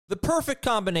The perfect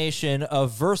combination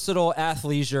of versatile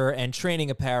athleisure and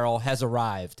training apparel has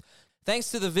arrived.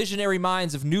 Thanks to the visionary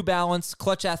minds of New Balance,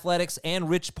 Clutch Athletics, and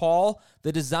Rich Paul,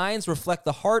 the designs reflect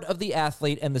the heart of the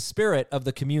athlete and the spirit of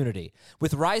the community.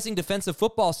 With rising defensive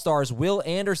football stars Will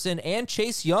Anderson and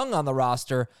Chase Young on the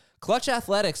roster, Clutch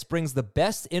Athletics brings the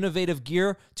best innovative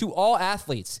gear to all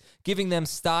athletes, giving them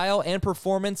style and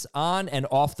performance on and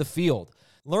off the field.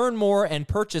 Learn more and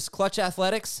purchase Clutch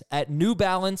Athletics at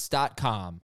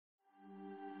newbalance.com.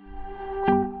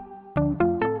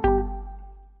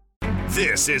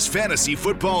 This is Fantasy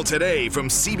Football Today from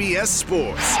CBS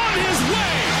Sports. On his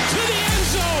way to the end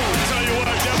zone. I'll tell you what,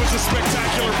 that was a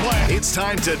spectacular play. It's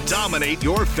time to dominate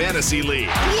your fantasy league.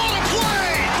 What a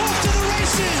play! Off to the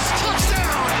races.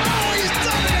 Touchdown. Oh, he's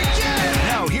done it again.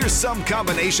 Now here's some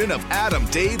combination of Adam,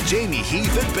 Dave, Jamie,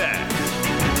 Heath, and Ben.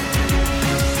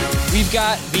 We've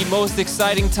got the most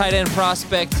exciting tight end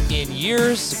prospect in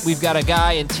years. We've got a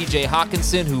guy in TJ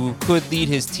Hawkinson who could lead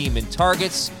his team in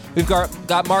targets. We've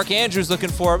got Mark Andrews looking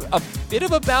for a bit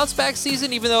of a bounce-back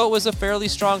season, even though it was a fairly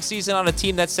strong season on a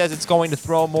team that says it's going to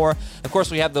throw more. Of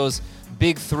course, we have those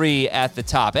big three at the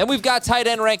top. And we've got tight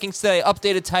end rankings today,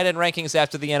 updated tight end rankings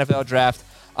after the NFL draft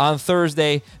on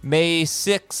Thursday, May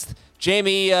 6th.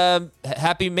 Jamie,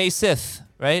 happy May 6th,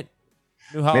 right?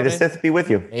 New holiday. May the Sith be with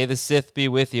you. May the Sith be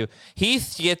with you.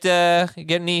 Heath, you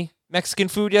get any Mexican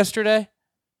food yesterday?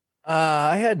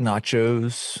 I had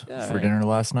nachos for dinner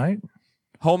last night.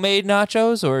 Homemade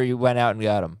nachos, or you went out and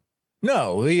got them?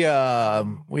 No, we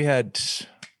had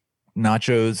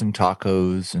nachos and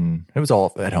tacos, and it was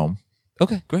all at home.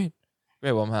 Okay, great.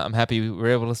 Great. Well, I'm happy we were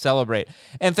able to celebrate.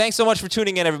 And thanks so much for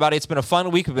tuning in, everybody. It's been a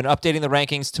fun week. We've been updating the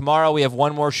rankings. Tomorrow we have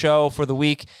one more show for the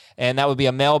week, and that would be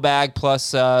a mailbag plus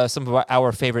some of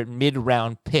our favorite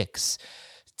mid-round picks.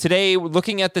 Today,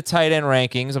 looking at the tight end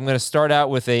rankings, I'm going to start out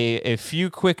with a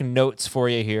few quick notes for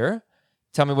you here.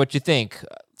 Tell me what you think.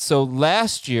 So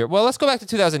last year, well, let's go back to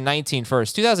 2019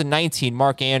 first. 2019,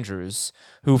 Mark Andrews,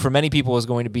 who for many people is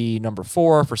going to be number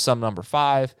 4, for some number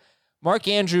 5. Mark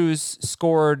Andrews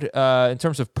scored, in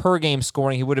terms of per game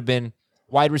scoring, he would have been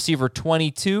wide receiver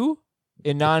 22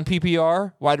 in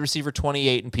non-PPR, wide receiver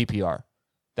 28 in PPR.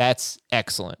 That's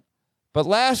excellent. But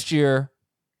last year,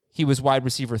 he was wide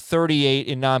receiver 38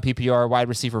 in non-PPR, wide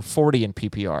receiver 40 in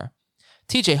PPR.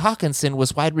 TJ Hawkinson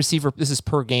was wide receiver, this is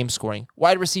per game scoring,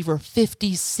 wide receiver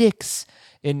 56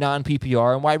 in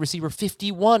non-PPR and wide receiver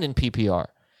 51 in PPR.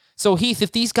 So Heath,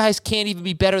 if these guys can't even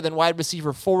be better than wide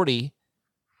receiver 40,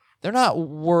 they're not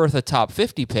worth a top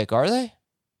 50 pick, are they?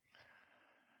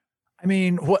 I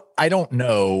mean, I don't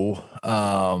know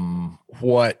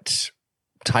what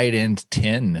tight end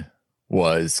 10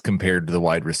 was compared to the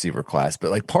wide receiver class,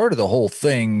 but like part of the whole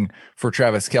thing for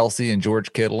Travis Kelce and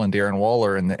George Kittle and Darren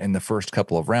Waller in the first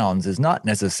couple of rounds is not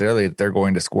necessarily that they're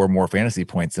going to score more fantasy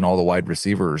points than all the wide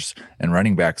receivers and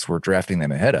running backs we're drafting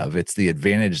them ahead of. It's the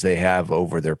advantage they have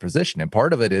over their position. And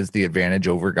part of it is the advantage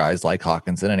over guys like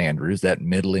Hawkinson and Andrews, that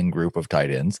middling group of tight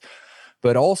ends.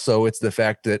 But also it's the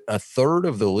fact that a third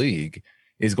of the league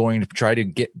is going to try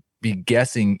to be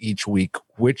guessing each week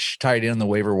which tight end on the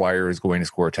waiver wire is going to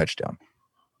score a touchdown.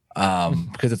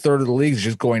 Because a third of the league is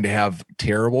just going to have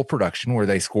terrible production where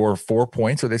they score 4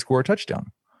 points or they score a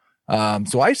touchdown.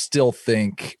 So I still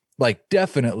think, like,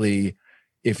 definitely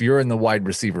if you're in the wide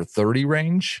receiver 30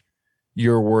 range,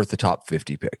 you're worth a top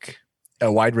 50 pick.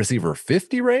 A wide receiver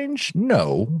 50 range?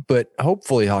 No, but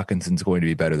hopefully Hawkinson's going to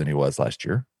be better than he was last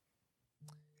year.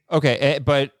 Okay,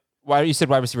 but why you said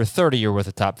wide receiver 30, you're worth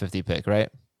a top 50 pick, right?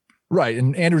 Right,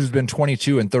 and Andrews has been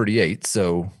 22 and 38,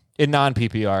 so in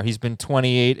non-PPR, he's been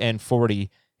 28 and 40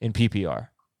 in PPR.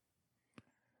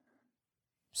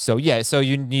 So yeah, so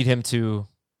you need him to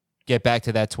get back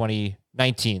to that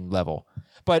 2019 level.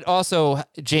 But also,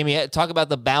 Jamie, talk about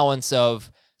the balance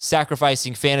of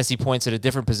sacrificing fantasy points at a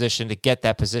different position to get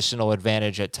that positional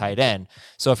advantage at tight end.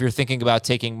 So if you're thinking about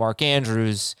taking Mark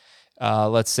Andrews,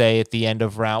 let's say at the end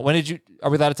of round, are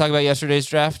we allowed to talk about yesterday's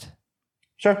draft?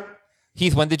 Sure.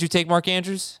 Heath, when did you take Mark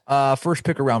Andrews? First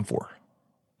pick of round 4.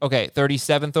 Okay,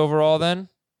 37th overall then?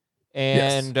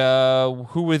 And yes.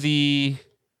 Who were the...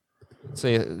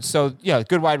 So, yeah,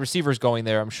 good wide receivers going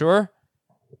there, I'm sure.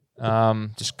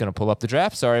 Just going to pull up the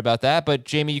draft. Sorry about that. But,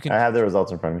 Jamie, you can... I have the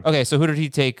results in front of me. Okay, so who did he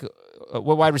take?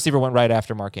 What wide receiver went right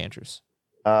after Mark Andrews?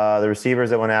 The receivers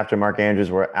that went after Mark Andrews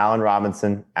were Allen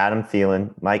Robinson, Adam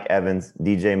Thielen, Mike Evans,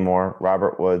 DJ Moore,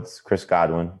 Robert Woods, Chris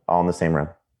Godwin, all in the same round.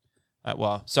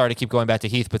 Well, sorry to keep going back to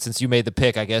Heath, but since you made the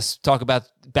pick, I guess talk about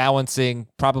balancing,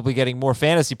 probably getting more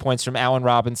fantasy points from Allen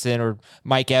Robinson or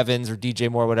Mike Evans or DJ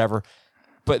Moore, whatever,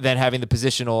 but then having the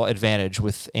positional advantage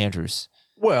with Andrews.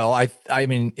 Well, I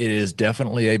mean, it is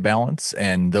definitely a balance,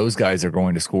 and those guys are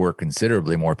going to score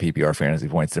considerably more PPR fantasy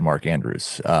points than Mark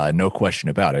Andrews. No question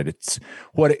about it.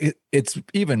 It's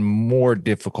even more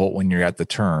difficult when you're at the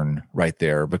turn right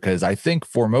there, because I think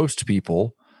for most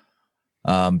people,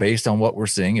 based on what we're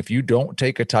seeing, if you don't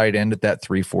take a tight end at that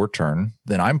 3-4 turn,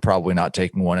 then I'm probably not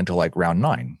taking one until like round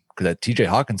 9, because that TJ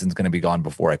Hawkinson's going to be gone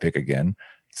before I pick again.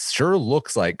 Sure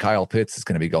looks like Kyle Pitts is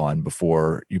going to be gone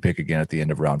before you pick again at the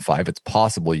end of round 5. It's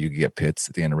possible you could get Pitts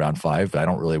at the end of round 5, but I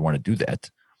don't really want to do that.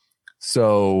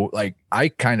 So like I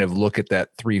kind of look at that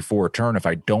 3-4 turn, if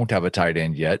I don't have a tight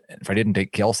end yet, if I didn't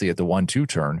take Kelsey at the 1-2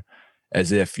 turn,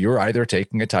 as if you're either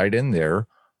taking a tight end there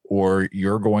or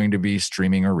you're going to be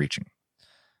streaming or reaching.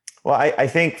 Well, I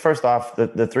think first off,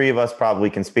 the three of us probably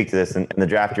can speak to this. And the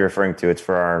draft you're referring to, it's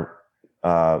for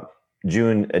our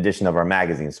June edition of our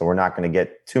magazine. So we're not going to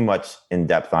get too much in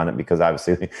depth on it, because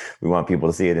obviously we want people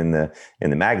to see it in the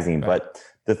magazine. Right. But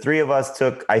the three of us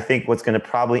took, I think, what's going to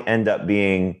probably end up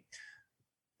being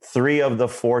 3 of the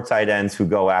 4 tight ends who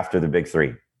go after the big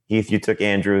 3. Heath, you took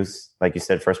Andrews, like you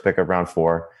said, first pick of round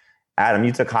 4. Adam,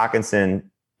 you took Hawkinson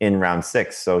in round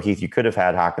 6. So Heath, you could have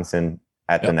had Hawkinson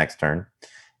at the next turn.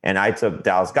 And I took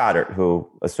Dallas Goedert, who,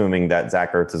 assuming that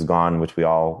Zach Ertz is gone, which we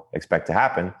all expect to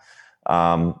happen,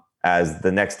 as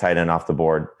the next tight end off the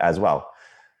board as well.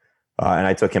 And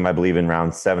I took him, I believe, in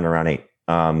round 7 or round 8.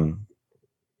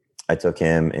 I took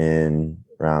him in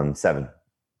round 7.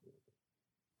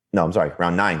 No, I'm sorry,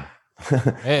 round 9. Hey,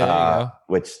 there you go.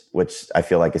 Which I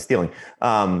feel like is stealing.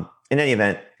 In any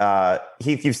event,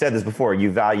 Heath, you've said this before.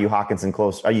 You value Hawkinson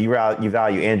closer. You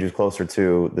value Andrews closer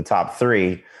to the top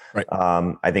 3. Right.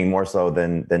 I think more so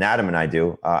than Adam and I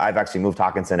do. I've actually moved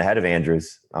Hawkinson ahead of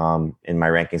Andrews in my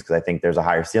rankings, because I think there's a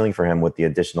higher ceiling for him with the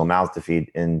additional mouths to feed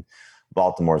in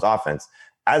Baltimore's offense.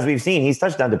 As we've seen, he's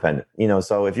touchdown dependent.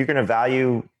 So if you're going to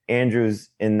value Andrews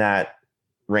in that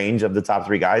range of the top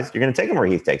 3 guys, you're going to take him where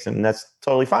Heath takes him, and that's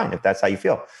totally fine if that's how you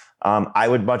feel. I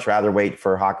would much rather wait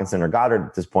for Hawkinson or Goddard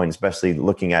at this point, especially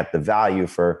looking at the value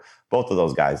for both of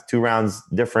those guys. 2 rounds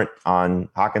different on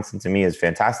Hawkinson to me is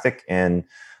fantastic, and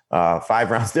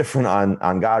 5 rounds different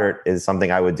on Goddard is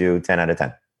something I would do 10 out of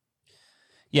 10.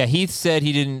 Yeah, Heath said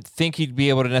he didn't think he'd be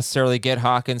able to necessarily get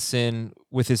Hawkinson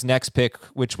with his next pick,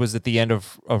 which was at the end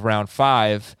of round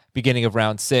 5, beginning of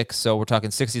round 6. So we're talking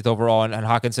 60th overall, and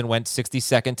Hawkinson went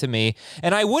 62nd to me.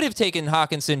 And I would have taken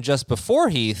Hawkinson just before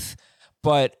Heath,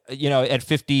 but at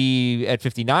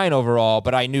 59 overall,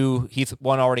 but I knew Heath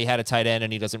already had a tight end,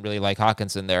 and he doesn't really like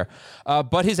Hawkinson there.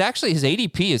 But his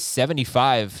ADP is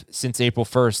 75 since April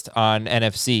 1st on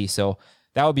NFC, so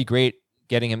that would be great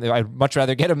getting him. I'd much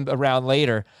rather get him around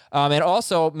later. And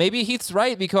also, maybe Heath's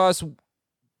right, because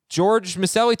George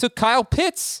Maselli took Kyle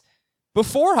Pitts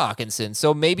before Hawkinson,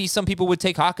 so maybe some people would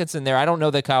take Hawkinson there. I don't know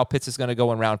that Kyle Pitts is going to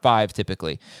go in round 5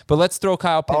 typically, but let's throw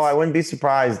Kyle Pitts. Oh, I wouldn't be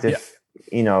surprised if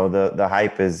the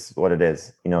hype is what it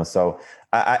is. So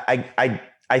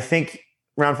I think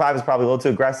round 5 is probably a little too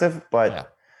aggressive,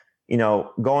 but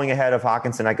going ahead of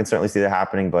Hawkinson, I can certainly see that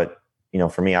happening. But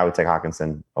for me, I would take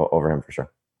Hawkinson over him for sure.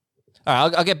 All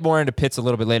right, I'll get more into Pitts a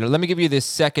little bit later. Let me give you this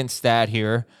second stat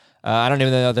here. I don't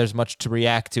even know there's much to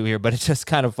react to here, but it's just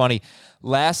kind of funny.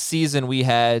 Last season, we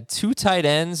had 2 tight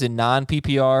ends in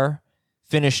non-PPR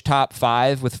finish top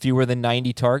 5 with fewer than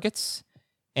 90 targets,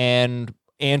 and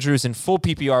Andrews in full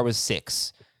PPR was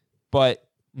 6. But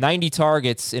 90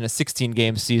 targets in a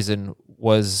 16-game season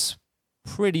was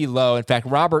pretty low. In fact,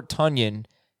 Robert Tonyan,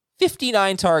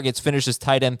 59 targets, finishes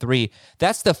tight end 3.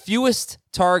 That's the fewest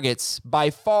targets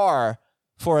by far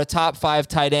for a top 5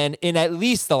 tight end in at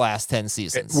least the last 10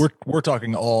 seasons. We're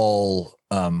talking all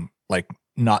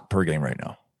not per game right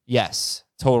now. Yes,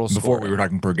 total score. Before we were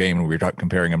talking per game, and we were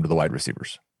comparing them to the wide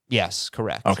receivers. Yes,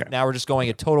 correct. Okay. Now we're just going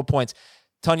at total points.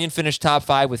 Tonyan finished top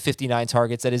 5 with 59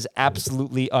 targets. That is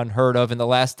absolutely unheard of. In the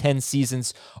last 10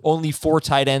 seasons, only 4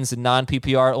 tight ends in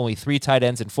non-PPR, only 3 tight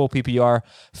ends in full PPR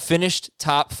finished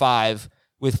top 5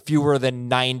 with fewer than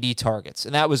 90 targets.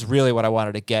 And that was really what I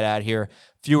wanted to get at here.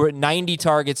 90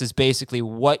 targets is basically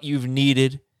what you've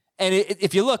needed. And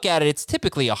if you look at it, it's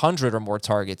typically 100 or more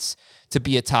targets to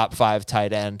be a top 5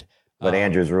 tight end. But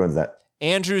Andrews ruins that.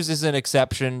 Andrews is an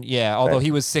exception, yeah, although he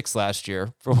was 6th last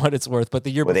year, for what it's worth. But the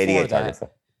year before 88 that, targets.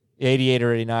 88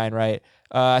 or 89, right?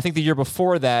 I think the year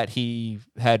before that, he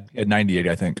had 98,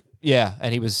 I think. Yeah,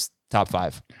 and he was top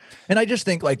 5. And I just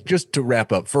think, just to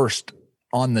wrap up first,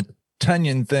 on the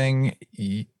Tonyan thing,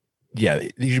 yeah,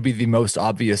 he should be the most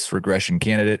obvious regression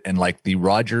candidate. And the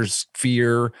Rodgers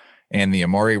fear and the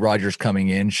Amari Rodgers coming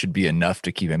in should be enough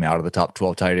to keep him out of the top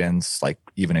 12 tight ends,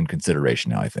 even in consideration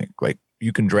now, I think.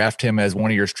 You can draft him as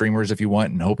one of your streamers if you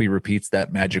want and hope he repeats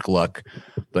that magic luck,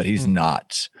 but he's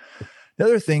not. The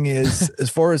other thing is, as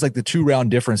far as like the 2-round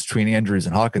difference between Andrews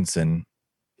and Hawkinson,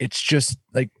 it's just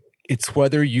like, it's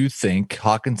whether you think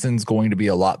Hawkinson's going to be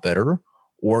a lot better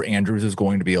or Andrews is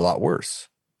going to be a lot worse.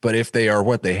 But if they are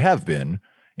what they have been,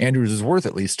 Andrews is worth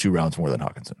at least 2 rounds more than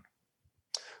Hawkinson.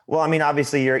 Well, I mean,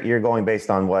 obviously you're going based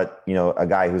on what, a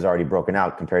guy who's already broken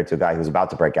out compared to a guy who's about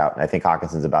to break out. And I think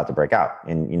Hawkinson's about to break out.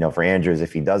 And, for Andrews,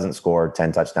 if he doesn't score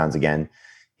 10 touchdowns again,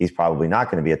 he's probably not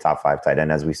going to be a top 5 tight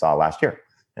end as we saw last year.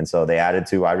 And so they added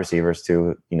 2 wide receivers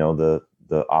to,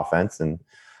 the offense and,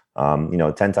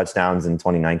 10 touchdowns in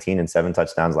 2019 and 7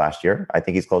 touchdowns last year. I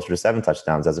think he's closer to 7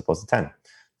 touchdowns as opposed to 10.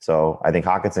 So I think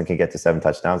Hawkinson can get to 7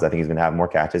 touchdowns. I think he's going to have more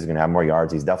catches. He's going to have more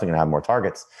yards. He's definitely going to have more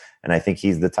targets. And I think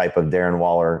he's the type of Darren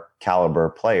Waller caliber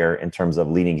player in terms of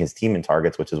leading his team in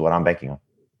targets, which is what I'm banking on.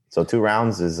 So 2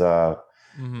 rounds is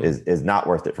not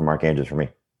worth it for Mark Andrews for me.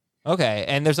 Okay.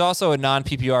 And there's also a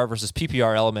non-PPR versus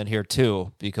PPR element here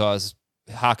too, because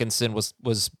Hawkinson was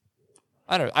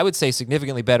I would say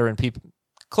significantly better in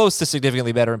close to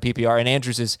significantly better in PPR, and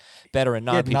Andrews is better in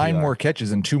non-PPR. He had 9 more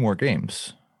catches in 2 more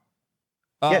games.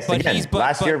 Yes, but again,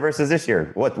 last year versus this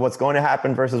year. What's going to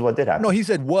happen versus what did happen? No, he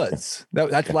said was.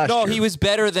 That's last year. No, he was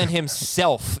better than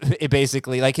himself,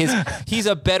 basically. Like he's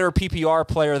a better PPR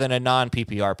player than a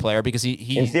non-PPR player because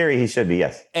he in theory he should be,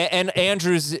 yes. And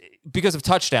Andrews, because of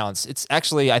touchdowns, it's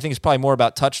actually I think it's probably more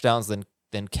about touchdowns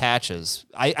than catches.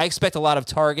 I expect a lot of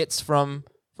targets for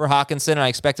Hawkinson, and I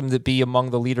expect him to be among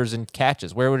the leaders in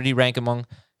catches. Where did he rank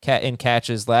in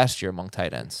catches last year among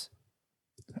tight ends?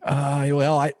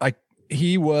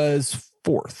 He was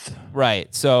 4th.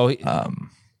 Right. So,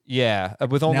 yeah,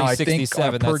 with only 67,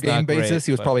 I think on a per game basis,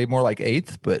 he was probably more like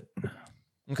 8th, but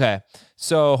okay.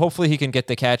 So hopefully he can get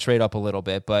the catch rate up a little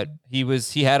bit, but he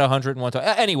had 101.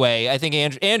 Anyway, I think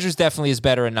Andrews definitely is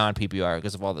better in non-PPR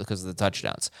because of the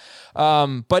touchdowns.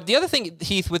 But the other thing,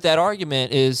 Heath, with that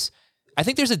argument is I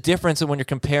think there's a difference in when you're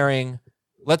comparing,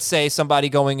 let's say somebody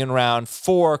going in round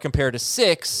 4 compared to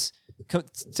 6, to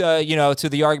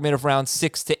the argument of round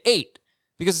 6 to 8.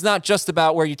 Because it's not just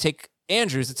about where you take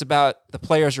Andrews, it's about the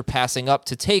players you're passing up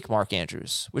to take Mark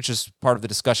Andrews, which is part of the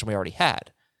discussion we already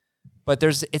had. But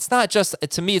it's not just,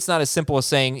 to me, it's not as simple as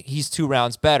saying he's 2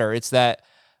 rounds better. It's that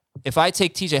if I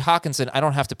take TJ Hawkinson, I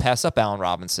don't have to pass up Allen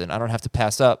Robinson. I don't have to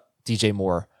pass up DJ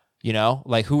Moore.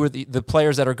 Like who are the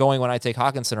players that are going when I take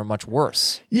Hawkinson are much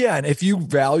worse. Yeah. And if you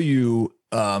value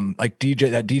like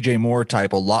DJ Moore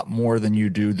type a lot more than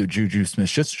you do the Juju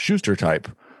Smith-Schuster type,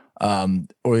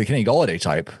 or the Kenny Golladay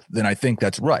type, then I think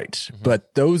that's right. Mm-hmm.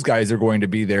 But those guys are going to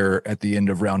be there at the end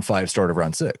of round 5, start of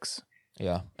round 6.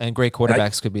 Yeah, and great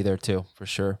quarterbacks could be there too, for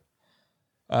sure.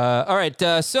 All right,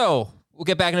 so we'll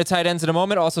get back into tight ends in a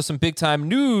moment. Also, some big-time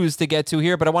news to get to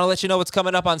here, but I want to let you know what's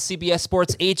coming up on CBS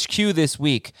Sports HQ this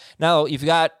week. Now, you've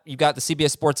got the CBS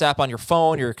Sports app on your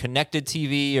phone, your connected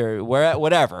TV, or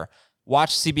whatever.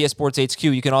 Watch CBS Sports HQ.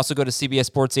 You can also go to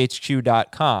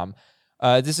cbssportshq.com.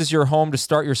 This is your home to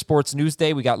start your sports news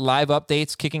day. We got live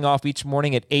updates kicking off each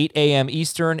morning at 8 a.m.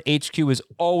 Eastern. HQ is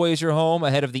always your home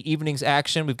ahead of the evening's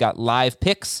action. We've got live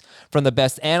picks from the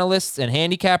best analysts and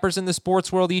handicappers in the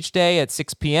sports world each day at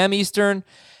 6 p.m. Eastern.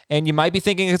 And you might be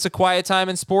thinking it's a quiet time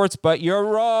in sports, but you're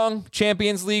wrong.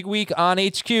 Champions League week on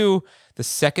HQ, the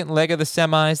second leg of the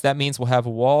semis. That means we'll have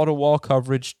wall-to-wall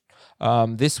coverage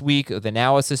this week. The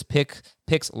analysis picks,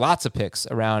 lots of picks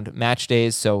around match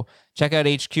days. So check out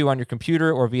HQ on your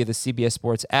computer or via the CBS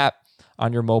Sports app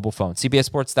on your mobile phone.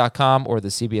 CBSSports.com or the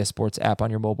CBS Sports app on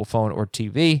your mobile phone or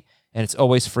TV. And it's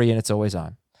always free and it's always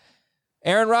on.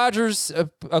 Aaron Rodgers,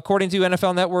 according to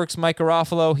NFL Network's Mike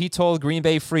Garofalo, he told Green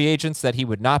Bay free agents that he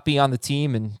would not be on the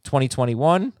team in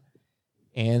 2021.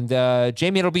 And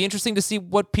Jamie, it'll be interesting to see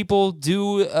what people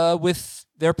do with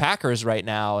their Packers right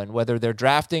now and whether they're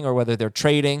drafting or whether they're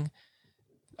trading.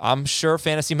 I'm sure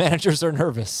fantasy managers are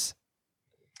nervous.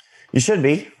 You should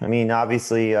be. I mean,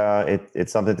 obviously,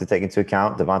 it's something to take into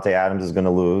account. Devontae Adams is going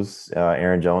to lose.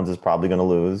 Aaron Jones is probably going to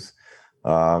lose.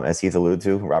 As Heath alluded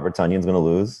to, Robert Tonyan's going to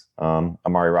lose.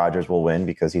 Amari Rodgers will win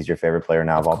because he's your favorite player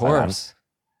now of all time.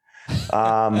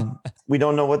 We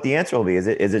don't know what the answer will be. Is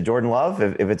it Jordan Love?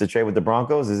 If it's a trade with the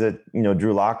Broncos, is it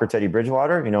Drew Lock or Teddy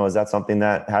Bridgewater? Is that something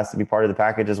that has to be part of the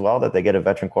package as well? That they get a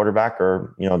veteran quarterback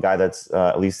or a guy that's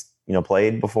at least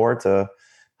played before to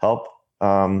help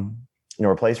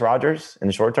replace Rodgers in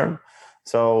the short term.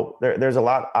 So there's a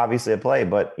lot obviously at play,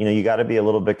 but you got to be a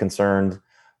little bit concerned.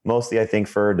 Mostly, I think,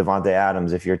 for Devontae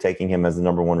Adams, if you're taking him as the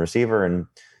number 1 receiver. And,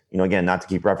 again, not to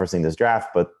keep referencing this draft,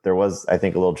 but there was, I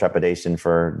think, a little trepidation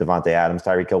for Devontae Adams.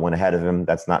 Tyreek Hill went ahead of him.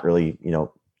 That's not really,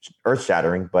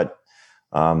 earth-shattering. But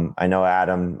I know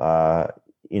Adam,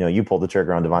 you pulled the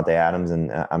trigger on Devontae Adams,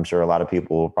 and I'm sure a lot of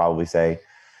people will probably say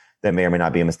that may or may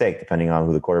not be a mistake, depending on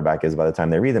who the quarterback is by the time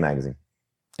they read the magazine.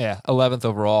 Yeah, 11th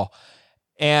overall.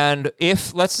 And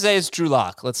if, let's say it's Drew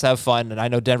Lock, let's have fun. And I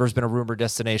know Denver's been a rumor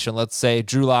destination. Let's say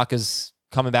Drew Lock is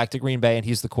coming back to Green Bay and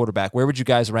he's the quarterback. Where would you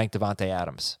guys rank Devontae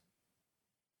Adams?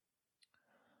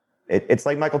 It's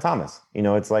like Michael Thomas.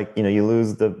 It's like, you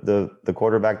lose the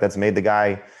quarterback that's made the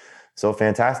guy so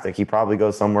fantastic. He probably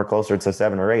goes somewhere closer to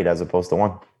 7 or 8 as opposed to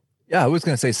 1. Yeah, I was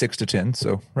going to say 6 to 10.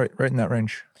 So right in that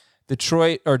range.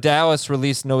 Dallas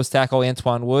released nose tackle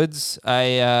Antoine Woods.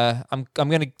 I'm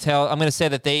going to say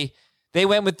that they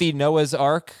went with the Noah's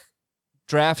Ark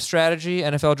draft strategy,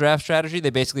 NFL draft strategy. They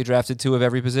basically drafted 2 of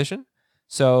every position.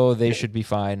 So they should be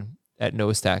fine at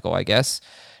nose tackle, I guess.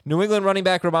 New England running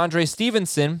back Ramondre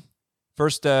Stevenson,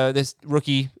 first this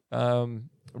rookie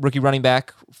running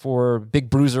back for big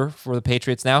bruiser for the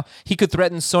Patriots now. He could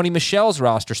threaten Sony Michel's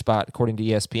roster spot, according to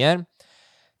ESPN.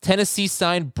 Tennessee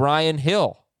signed Brian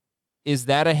Hill. Is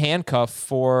that a handcuff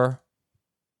for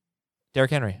Derrick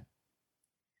Henry?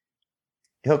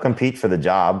 He'll compete for the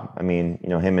job. I mean,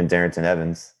 him and Darrington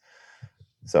Evans.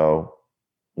 So,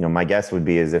 my guess would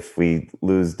be is if we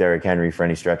lose Derrick Henry for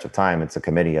any stretch of time, it's a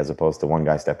committee as opposed to one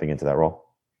guy stepping into that role.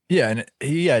 Yeah, and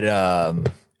he had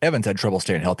Evans had trouble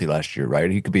staying healthy last year,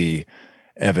 right? He could be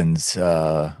Evans,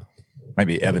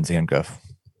 maybe Evans handcuff.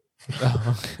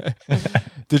 Oh, okay.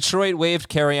 Detroit waived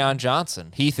Kerryon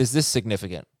Johnson. Heath, is this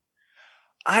significant?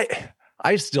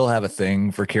 I still have a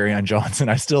thing for Kerryon Johnson.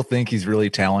 I still think he's really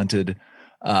talented.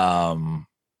 Now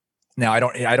I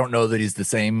don't know that he's the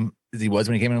same as he was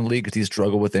when he came in the league because he's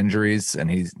struggled with injuries and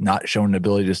he's not shown an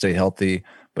ability to stay healthy.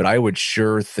 But I would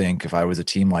sure think if I was a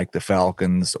team like the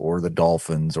Falcons or the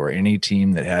Dolphins or any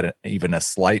team that had even a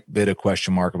slight bit of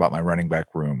question mark about my running back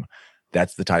room,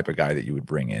 that's the type of guy that you would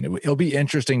bring in. It'll be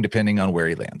interesting depending on where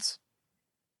he lands.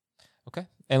 Okay.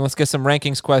 And let's get some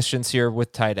rankings questions here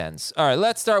with tight ends. All right,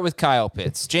 let's start with Kyle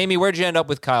Pitts. Jamie, where'd you end up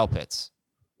with Kyle Pitts?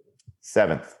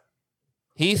 7th.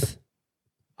 Heath?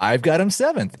 I've got him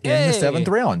 7th in the 7th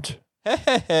round.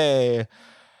 Hey.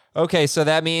 Okay, so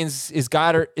that means is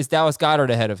Dallas Goedert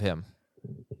ahead of him?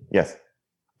 Yes.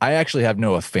 I actually have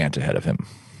Noah Fant ahead of him.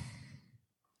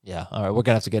 Yeah, all right, we're going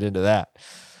to have to get into that.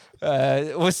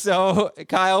 So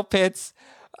Kyle Pitts,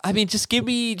 I mean, just give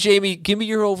me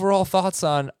your overall thoughts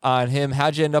on him.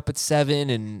 How'd you end up at 7?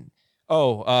 And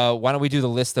why don't we do the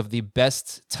list of the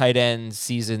best tight end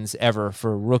seasons ever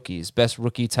for rookies? Best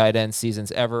rookie tight end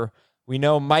seasons ever. We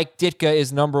know Mike Ditka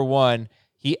is number 1.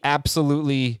 He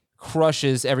absolutely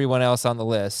crushes everyone else on the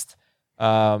list.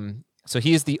 So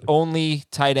he is the only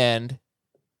tight end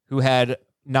who had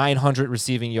 900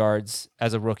 receiving yards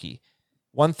as a rookie.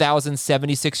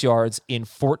 1,076 yards in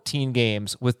 14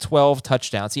 games with 12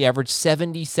 touchdowns. He averaged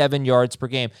 77 yards per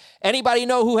game. Anybody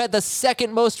know who had the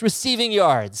second most receiving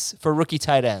yards for rookie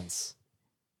tight ends?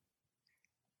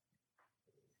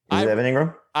 Evan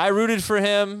Ingram? I rooted for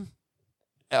him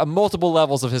at multiple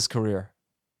levels of his career.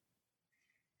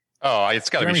 Oh, it's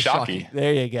got to be Shockey.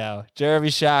 There you go. Jeremy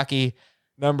Shockey,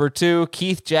 number 2.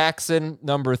 Keith Jackson,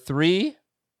 number 3.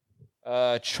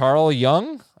 Charles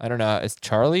Young, I don't know, it's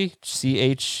Charlie,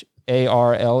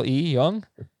 Charle Young,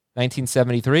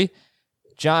 1973.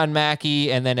 John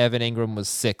Mackey, and then Evan Ingram was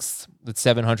 6th with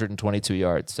 722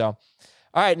 yards. So, all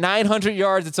right, 900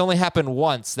 yards. It's only happened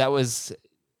once. That was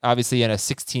obviously in a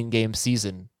 16-game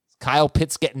season. Kyle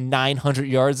Pitts getting 900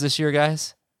 yards this year,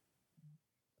 guys?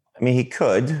 I mean, he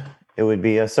could. It would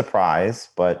be a surprise,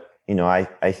 but,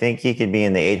 I think he could be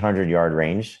in the 800-yard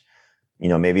range.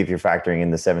 Maybe if you're factoring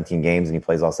in the 17 games and he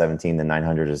plays all 17, then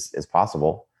 900 is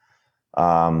possible.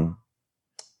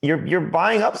 You're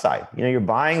buying upside. You're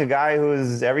buying a guy who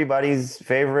is everybody's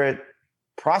favorite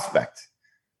prospect,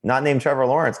 not named Trevor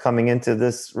Lawrence, coming into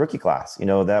this rookie class.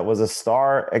 That was a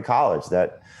star at college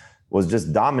that was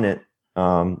just dominant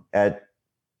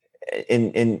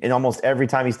in almost every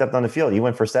time he stepped on the field. He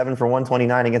went for 7 for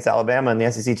 129 against Alabama in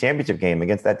the SEC championship game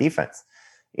against that defense.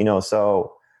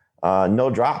 So. No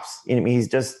drops.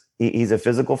 He's a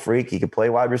physical freak. He could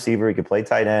play wide receiver. He could play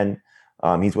tight end.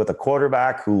 He's with a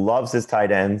quarterback who loves his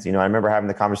tight ends. I remember having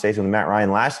the conversation with Matt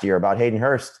Ryan last year about Hayden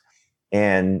Hurst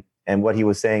and what he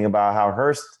was saying about how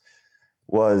Hurst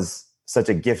was such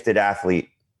a gifted athlete,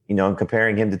 and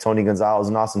comparing him to Tony Gonzalez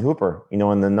and Austin Hooper,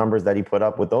 and the numbers that he put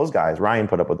up with those guys, Ryan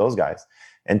put up with those guys.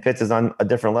 And Pitts is on a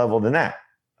different level than that.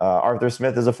 Arthur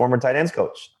Smith is a former tight ends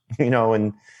coach,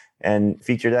 and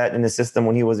featured that in the system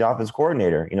when he was the offense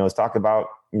coordinator. Let's talk about,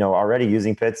 already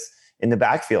using Pitts in the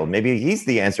backfield. Maybe he's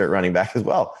the answer at running back as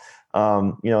well.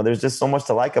 There's just so much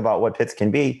to like about what Pitts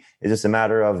can be. It's just a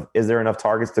matter of, is there enough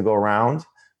targets to go around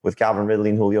with Calvin Ridley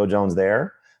and Julio Jones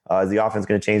there? Is the offense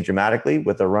going to change dramatically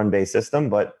with a run-based system?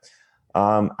 But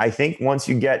I think once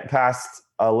you get past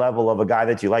a level of a guy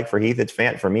that you like, for Heath, it's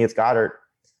Fant. For me, it's Goddard.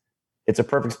 It's a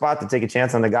perfect spot to take a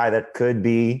chance on the guy that could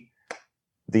be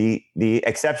the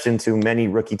exception to many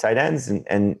rookie tight ends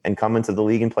and come into the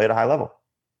league and play at a high level.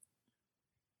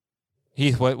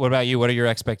 Heath, what about you? What are your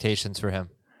expectations for him?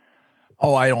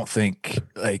 Oh, I don't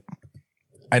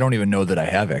even know that I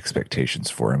have expectations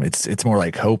for him. It's more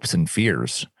like hopes and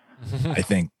fears. I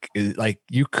think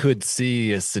you could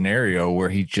see a scenario where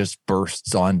he just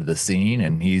bursts onto the scene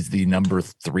and he's the number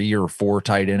 3 or 4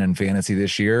 tight end in fantasy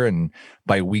this year. And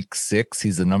by week 6,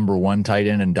 he's the number 1 tight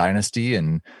end in dynasty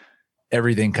and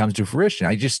everything comes to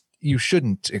fruition. You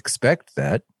shouldn't expect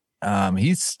that.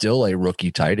 He's still a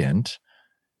rookie tight end.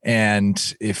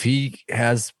 And if he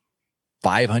has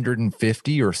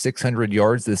 550 or 600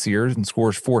 yards this year and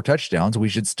scores 4 touchdowns, we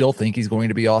should still think he's going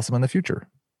to be awesome in the future.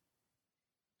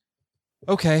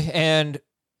 Okay, and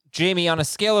Jamie, on a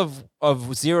scale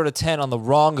of 0 to 10 on the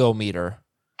Rongo meter,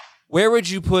 where would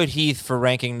you put Heath for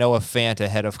ranking Noah Fant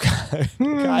ahead of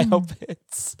Kyle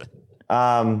Pitts?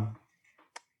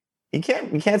 You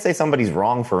can't say somebody's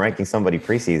wrong for ranking somebody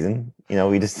preseason.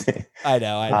 We just. I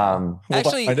know.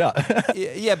 Actually, I know.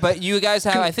 Yeah, but you guys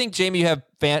have. I think Jamie, you have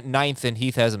Fant 9th and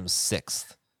Heath has him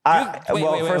 6th.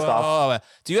 First off,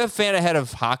 do you have Fant ahead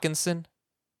of Hawkinson?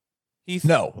 Heath?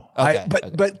 No. Okay,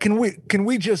 but can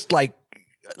we just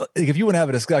if you want to have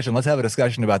a discussion, let's have a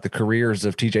discussion about the careers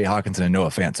of TJ Hawkinson and Noah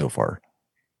Fant so far.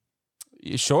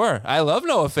 Sure. I love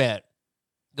Noah Fant.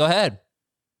 Go ahead.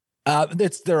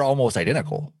 They're almost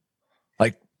identical.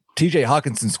 TJ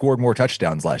Hawkinson scored more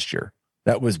touchdowns last year.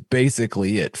 That was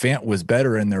basically it. Fant was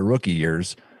better in their rookie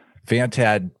years. Fant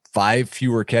had 5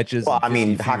 fewer catches. Well,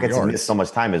 Hawkinson missed so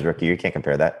much time as rookie. You can't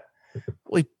compare that.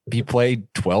 Well, he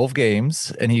played 12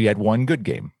 games and he had 1 good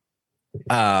game.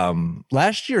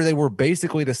 Last year, they were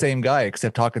basically the same guy,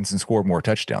 except Hawkinson scored more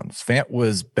touchdowns. Fant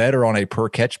was better on a per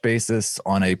catch basis,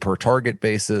 on a per target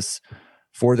basis.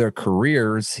 For their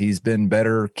careers, he's been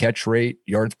better catch rate,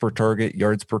 yards per target,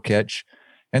 yards per catch,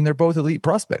 and they're both elite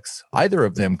prospects. Either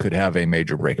of them could have a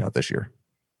major breakout this year.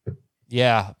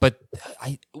 Yeah, but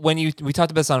we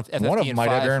talked about this on FFT, one of them might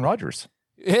have Aaron Rodgers.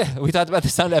 Yeah, we talked about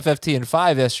this on FFT and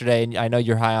 5 yesterday, and I know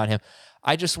you're high on him.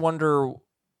 I just wonder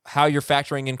how you're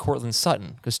factoring in Cortland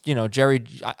Sutton, because Jerry.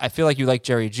 I feel like you like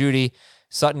Jerry Jeudy.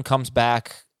 Sutton comes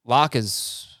back. Locke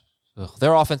is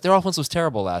their offense. Their offense was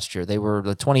terrible last year. They were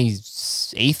the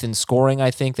 28th in scoring.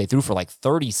 I think they threw for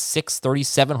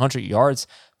 3,700 yards.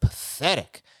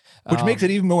 Pathetic. Which makes it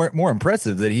even more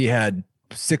impressive that he had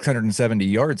 670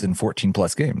 yards in 14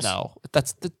 plus games. No,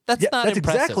 that's not that's impressive.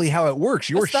 Exactly how it works.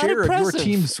 Your share of your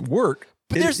team's work.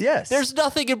 But there's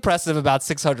nothing impressive about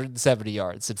 670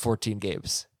 yards in 14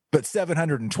 games. But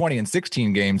 720 in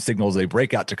 16 games signals a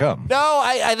breakout to come. No,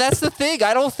 I that's the thing.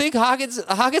 I don't think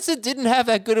Hawkinson didn't have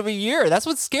that good of a year. That's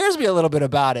what scares me a little bit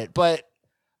about it. But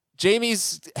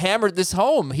Jamie's hammered this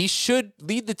home. He should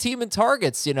lead the team in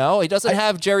targets. He doesn't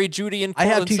have Jerry Jeudy and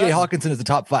Cortland I have TJ Sutton. Hawkinson as the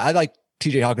top 5. I like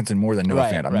TJ Hawkinson more than Noah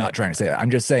Fant. I'm not trying to say that.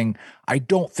 I'm just saying I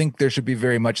don't think there should be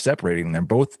very much separating them. They're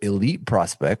both elite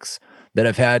prospects that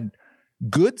have had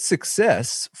good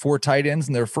success for tight ends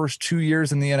in their first 2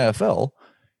 years in the NFL,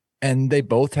 and they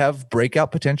both have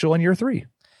breakout potential in year 3.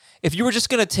 If you were just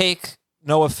going to take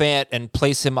Noah Fant and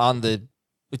place him on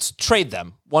trade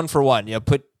them 1 for 1,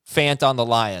 put Fant on the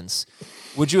Lions,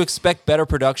 would you expect better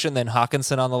production than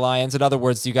Hawkinson on the Lions? In other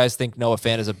words, do you guys think Noah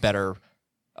Fant is a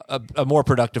more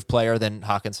productive player than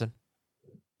Hawkinson?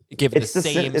 Given the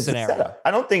same scenario.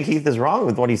 I don't think Heath is wrong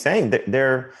with what he's saying.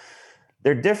 They're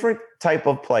different type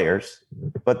of players,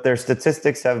 but their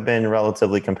statistics have been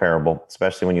relatively comparable,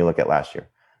 especially when you look at last year.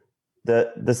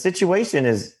 The situation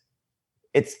is,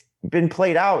 it's been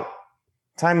played out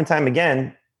time and time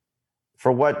again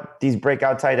for what these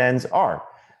breakout tight ends are.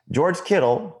 George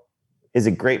Kittle is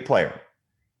a great player.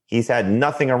 He's had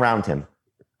nothing around him,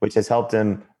 which has helped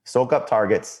him soak up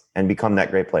targets and become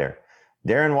that great player.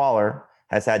 Darren Waller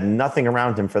has had nothing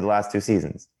around him for the last 2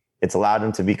 seasons. It's allowed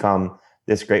him to become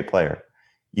this great player.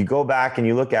 You go back and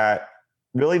you look at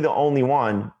really the only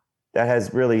one that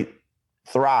has really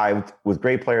thrived with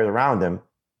great players around him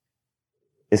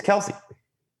is Kelsey.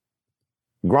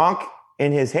 Gronk,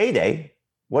 in his heyday,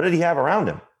 what did he have around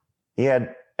him? He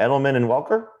had Edelman and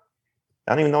Welker.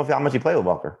 I don't even know how much he played with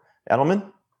Welker.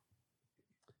 Edelman?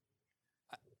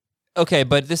 Okay,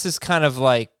 but this is kind of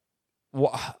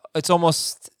it's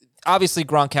almost, obviously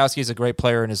Gronkowski is a great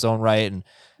player in his own right. And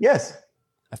yes,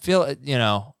 I feel,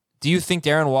 Do you think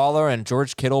Darren Waller and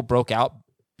George Kittle broke out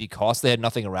because they had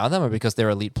nothing around them or because they're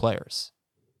elite players?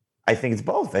 I think it's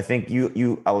both. I think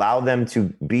you allow them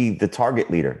to be the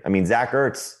target leader. I mean, Zach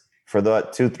Ertz, for the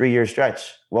 2-3 year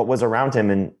stretch, what was around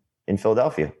him in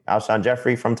Philadelphia? Alshon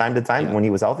Jeffrey from time to time when he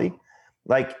was healthy.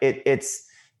 Like it's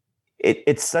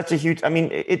such a huge, I mean,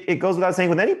 it goes without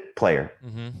saying with any player.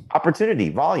 Opportunity,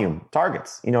 volume,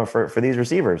 targets, for these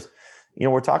receivers.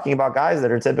 We're talking about guys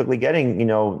that are typically getting,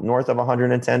 north of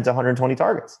 110 to 120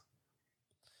 targets.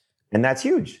 And that's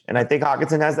huge. And I think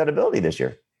Hockenson has that ability this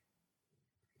year.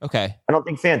 Okay. I don't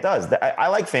think Fant does. I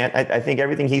like Fant. I think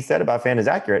everything he said about Fant is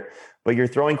accurate, but you're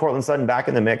throwing Cortland Sutton back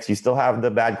in the mix. You still have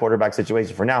the bad quarterback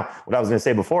situation for now. What I was going to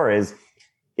say before is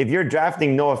if you're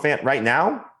drafting Noah Fant right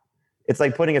now, it's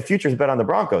like putting a futures bet on the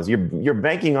Broncos. You're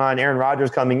banking on Aaron Rodgers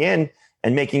coming in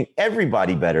and making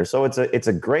everybody better. So it's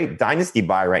a great dynasty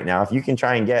buy right now. If you can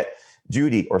try and get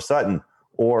Judy or Sutton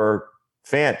or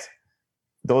Fant,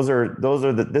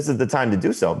 this is the time to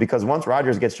do so, because once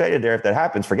Rodgers gets traded there, if that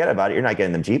happens, forget about it. You're not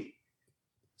getting them cheap.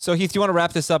 So Heath, do you want to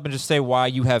wrap this up and just say why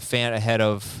you have Fant ahead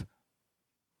of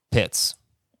Pitts?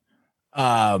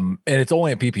 And it's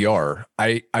only a PPR.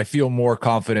 I feel more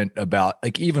confident about,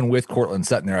 like, even with Cortland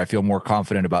Sutton there, I feel more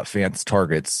confident about Fant's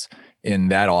targets in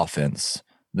that offense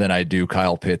than I do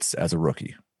Kyle Pitts as a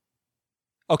rookie.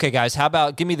 Okay, guys, how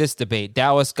about give me this debate: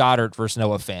 Dallas Goedert versus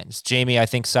Noah Fant. Jamie, I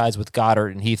think, sides with Goddard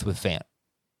and Heath with Fant.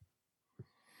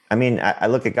 I mean, I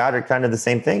look at Goddard kind of the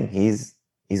same thing. He's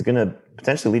going to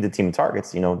potentially lead the team in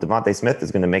targets. Devontae Smith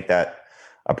is going to make that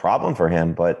a problem for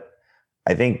him, but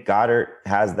I think Goddard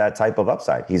has that type of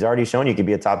upside. He's already shown you could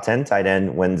be a top 10 tight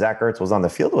end when Zach Ertz was on the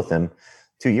field with him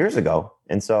 2 years ago.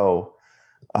 And so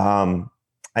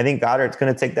I think Goddard's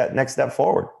going to take that next step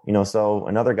forward. So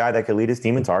another guy that could lead his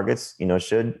team in targets,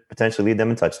 should potentially lead them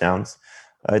in touchdowns.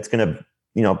 It's going to,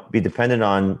 be dependent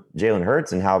on Jalen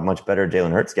Hurts and how much better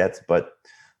Jalen Hurts gets. But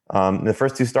the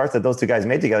first two starts that those two guys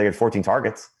made together, he had 14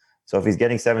 targets. So if he's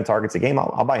getting 7 targets a game,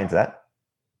 I'll buy into that.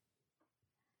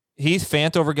 Heath,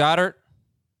 Fant over Goddard?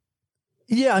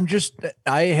 Yeah,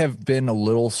 I have been a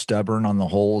little stubborn on the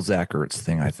whole Zach Ertz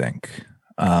thing, I think.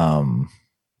 And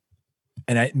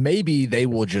maybe they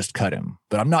will just cut him,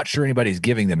 but I'm not sure anybody's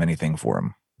giving them anything for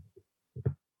him.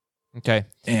 Okay.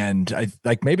 And I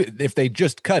like, maybe if they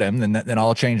just cut him, then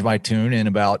I'll change my tune in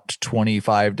about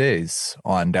 25 days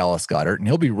on Dallas Goedert, and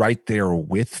he'll be right there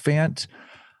with Fant.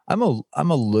 I'm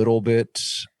a little bit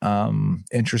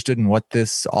interested in what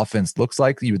this offense looks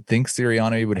like. You would think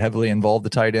Sirianni would heavily involve the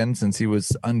tight end since he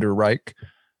was under Reich.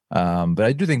 But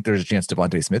I do think there's a chance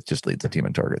Devontae Smith just leads the team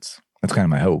in targets. That's kind of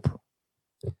my hope.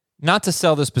 Not to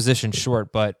sell this position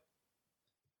short, but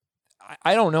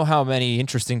I don't know how many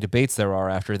interesting debates there are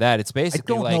after that. It's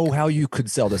basically I don't know how you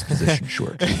could sell this position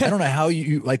short. I don't know how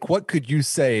what could you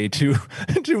say to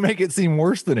make it seem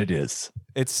worse than it is?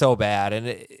 It's so bad.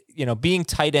 And, being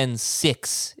tight end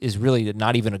 6 is really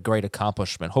not even a great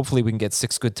accomplishment. Hopefully we can get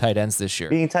 6 good tight ends this year.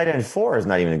 Being tight end 4 is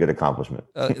not even a good accomplishment.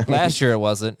 Last year it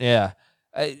wasn't. Yeah.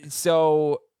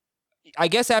 So I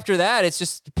guess after that, it's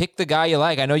just pick the guy you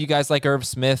like. I know you guys like Irv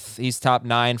Smith. He's top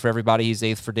 9 for everybody. He's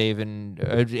 8th for Dave and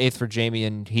 8th for Jamie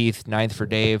and Heath, 9th for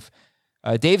Dave.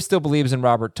 Dave still believes in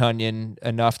Robert Tonyan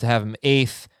enough to have him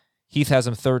 8th. Heath has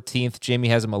him 13th. Jamie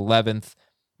has him 11th.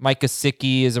 Mike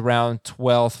Gesicki is around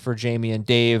 12th for Jamie and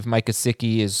Dave. Mike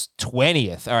Gesicki is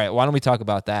 20th. All right, why don't we talk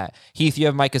about that? Heath, you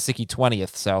have Mike Gesicki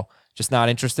 20th, so just not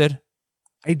interested?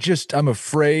 I'm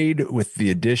afraid with the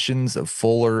additions of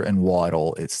Fuller and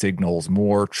Waddle, it signals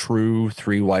more true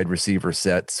 3 wide receiver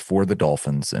sets for the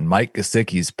Dolphins. And Mike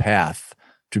Gesicki's path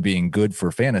to being good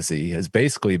for fantasy has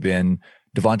basically been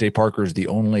Devontae Parker's the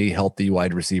only healthy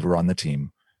wide receiver on the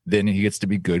team. Then he gets to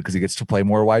be good because he gets to play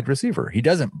more wide receiver. He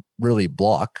doesn't really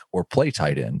block or play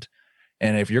tight end.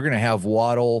 And if you're going to have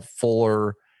Waddle,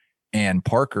 Fuller, and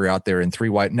Parker out there in 3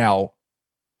 wide, now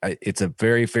it's a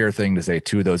very fair thing to say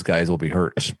 2 of those guys will be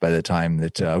hurt by the time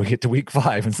that we get to week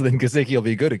 5. And so then Gesicki will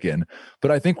be good again. But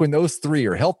I think when those 3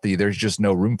 are healthy, there's just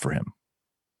no room for him.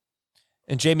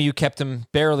 And Jamie, you kept him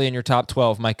barely in your top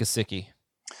 12, Mike Gesicki.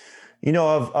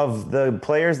 Of the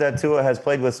players that Tua has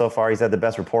played with so far, he's had the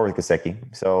best rapport with Gesicki.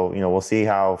 So, we'll see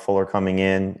how Fuller coming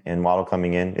in and Waddle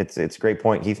coming in. It's a great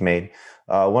point Heath made.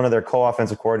 One of their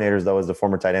co-offensive coordinators, though, is the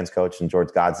former tight ends coach and George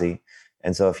Godsey.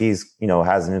 And so if he's,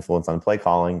 has an influence on play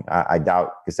calling, I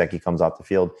doubt Gesicki comes off the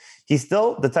field. He's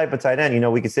still the type of tight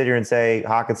end, we could sit here and say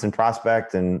Hockenson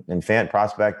prospect and Fant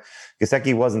prospect.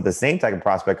 Gesicki wasn't the same type of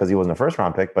prospect because he wasn't a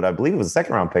first-round pick, but I believe it was a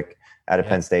second-round pick out of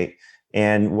Penn State.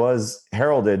 And was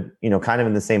heralded, kind of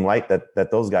in the same light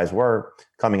that those guys were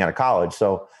coming out of college.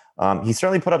 So He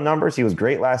certainly put up numbers. He was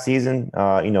great last season.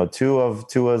 Two of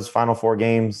Tua's final 4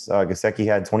 games, Gesicki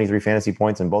had 23 fantasy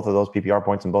points in both of those, PPR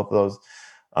points in both of those.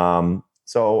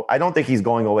 So I don't think he's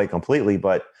going away completely,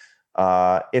 but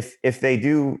if they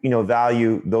do,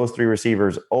 value those 3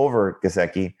 receivers over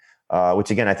Gesicki,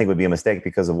 which again I think would be a mistake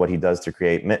because of what he does to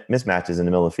create mismatches in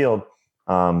the middle of the field,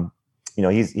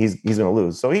 he's going to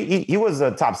lose. So he was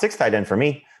a top 6 tight end for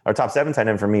me, or top 7 tight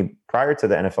end for me prior to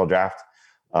the NFL draft.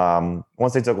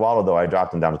 Once they took Waddle, though, I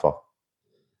dropped him down to 12.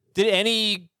 Did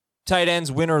any tight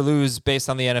ends win or lose based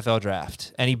on the NFL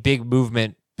draft? Any big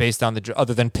movement based on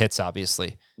other than Pitts,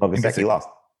 obviously? Well, Gesicki lost.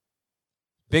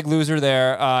 Big loser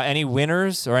there. Any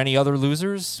winners or any other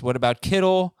losers? What about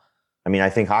Kittle? I mean, I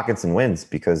think Hawkinson wins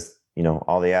because,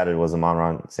 all they added was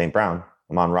Amon-Ra St. Brown,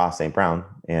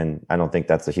 and I don't think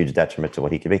that's a huge detriment to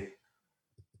what he could be.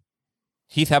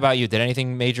 Heath, how about you? Did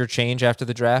anything major change after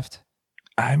the draft?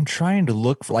 I'm trying to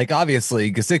look for,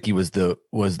 obviously Gesicki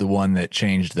was the one that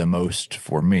changed the most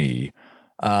for me.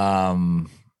 And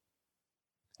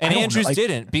Andrews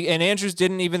didn't. And Andrews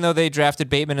didn't, even though they drafted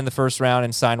Bateman in the first round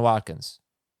and signed Watkins.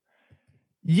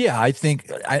 Yeah, I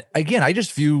think I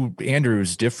just view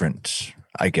Andrews different,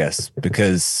 I guess,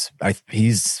 because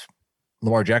he's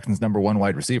Lamar Jackson's number 1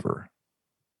 wide receiver.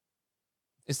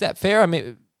 Is that fair? I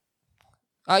mean,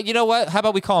 you know what? How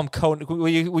about we call him will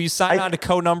you sign on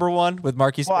to number 1 with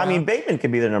Marquise Brown? I mean, Bateman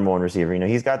could be the number 1 receiver.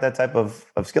 He's got that type of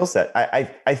skill set.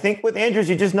 I think with Andrews,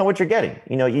 you just know what you're getting.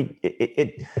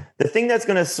 The thing that's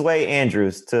going to sway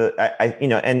Andrews to,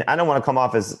 and I don't want to come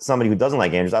off as somebody who doesn't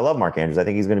like Andrews. I love Mark Andrews. I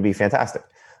think he's going to be fantastic.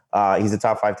 He's a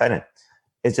top 5 tight end.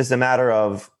 It's just a matter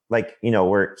of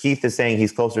where Keith is saying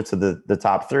he's closer to the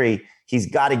top 3. He's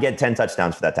got to get 10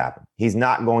 touchdowns for that to happen. He's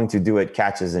not going to do it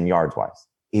catches and yards wise.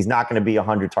 He's not going to be a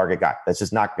 100 target guy. That's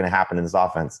just not going to happen in this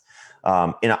offense.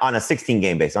 On a 16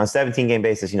 game basis, on a 17 game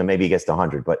basis, maybe he gets to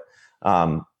 100, but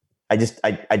I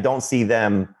don't see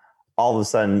them all of a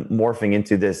sudden morphing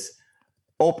into this,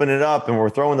 open it up and we're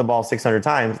throwing the ball 600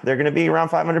 times. They're going to be around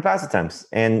 500 pass attempts.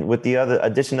 And with the other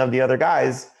addition of the other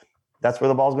guys, that's where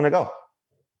the ball's going to go.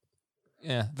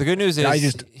 Yeah. The good news is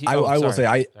I will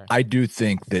say I do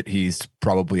think that he's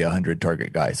probably a 100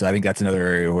 target guy. So I think that's another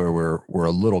area where we're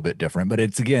a little bit different, but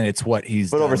it's what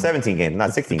he's done over 17 games,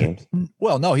 not 16 games.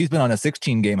 Well, no, he's been on a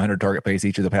 16 game 100 target pace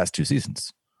each of the past 2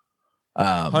 seasons.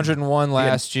 101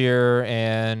 last year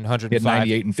and 105,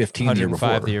 98 and 15 the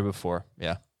year before.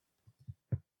 Yeah.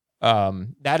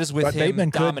 That is with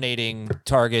him dominating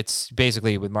targets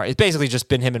basically with Mark. It's basically just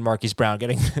been him and Marquise Brown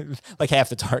getting like half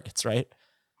the targets, right?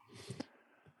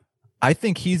 I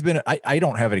think he's been, I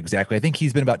don't have it exactly. I think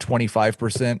he's been about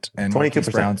 25% and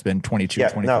 22%. Brown's been 22,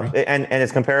 23. No, and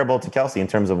it's comparable to Kelsey in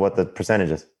terms of what the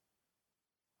percentage is.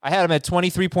 I had him at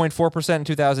 23.4% in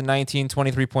 2019,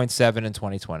 23.7 in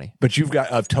 2020. But you've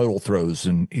got of total throws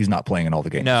and he's not playing in all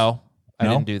the games. No, I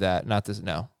didn't do that. Not this.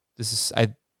 No, this is,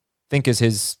 I think is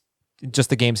his, just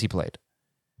the games he played.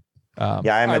 I'm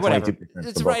at 22%.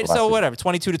 It's right. So whatever,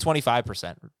 22 to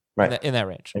 25%. Right. In that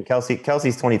range. And Kelsey's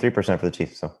 23% for the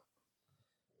Chiefs. So.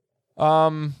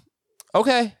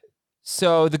 Okay.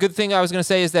 So the good thing I was going to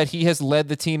say is that he has led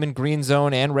the team in green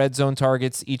zone and red zone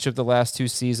targets each of the last 2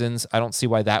 seasons. I don't see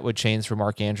why that would change for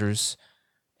Mark Andrews.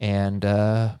 And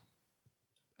I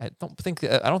don't think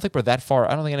we're that far.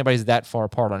 I don't think anybody's that far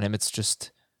apart on him. It's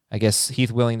just, I guess,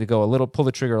 Heath willing to pull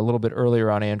the trigger a little bit earlier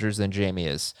on Andrews than Jamie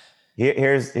is.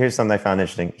 Here's something I found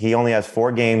interesting. He only has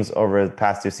 4 games over the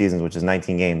past 2 seasons, which is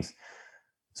 19 games.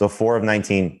 So 4 of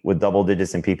 19 with double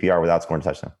digits in PPR without scoring a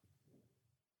touchdown.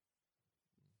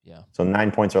 Yeah. So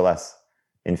 9 points or less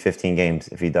in 15 games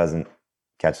if he doesn't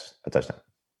catch a touchdown.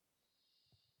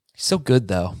 He's so good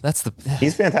though.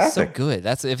 He's fantastic. So good.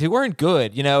 If he weren't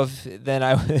good,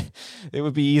 then it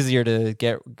would be easier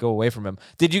to go away from him.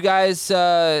 Did you guys,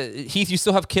 Heath? You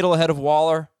still have Kittle ahead of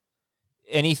Waller?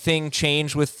 Anything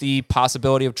change with the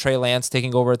possibility of Trey Lance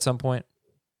taking over at some point?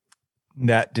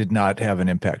 That did not have an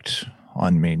impact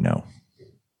on me. No.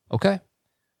 Okay.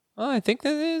 Well, I think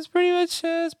that is pretty much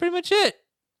it.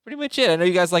 Pretty much it. I know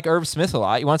you guys like Irv Smith a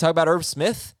lot. You want to talk about Irv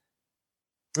Smith?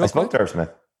 I spoke to Irv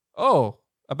Smith. Oh,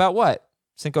 about what?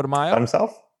 Cinco de Mayo? About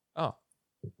himself. Oh,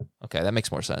 okay. That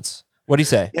makes more sense. What do you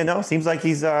say? Seems like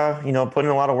he's, putting in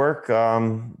a lot of work.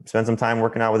 Spent some time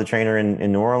working out with a trainer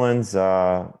in New Orleans.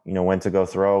 Went to go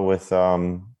throw with,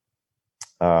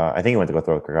 I think he went to go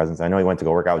throw with Kirk Cousins. I know he went to go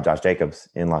work out with Josh Jacobs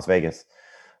in Las Vegas.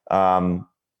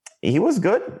 He was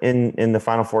good in the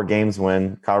final 4 games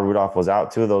when Kyle Rudolph was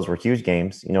out. 2 of those were huge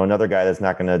games. Another guy that's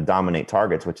not going to dominate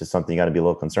targets, which is something you got to be a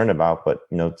little concerned about, but,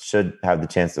 should have the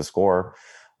chance to score.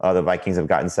 The Vikings have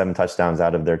gotten 7 touchdowns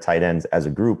out of their tight ends as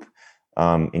a group.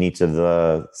 in each of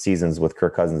the seasons with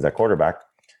Kirk Cousins at quarterback.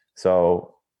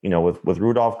 So, with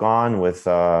Rudolph gone, with,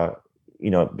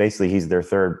 basically he's their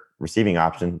third receiving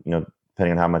option,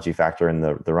 depending on how much you factor in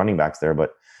the running backs there.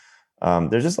 But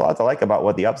there's just a lot to like about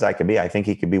what the upside could be. I think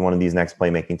he could be one of these next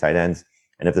playmaking tight ends.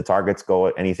 And if the targets go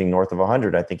at anything north of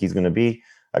 100, I think he's going to be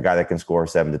a guy that can score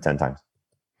 7 to 10 times.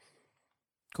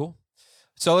 Cool.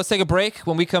 So let's take a break.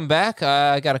 When we come back,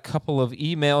 I got a couple of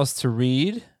emails to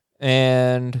read,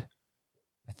 and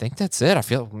I think that's it. I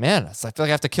feel like I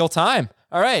have to kill time.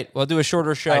 All right, we'll do a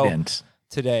shorter show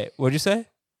today. What'd you say?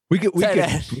 We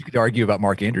could argue about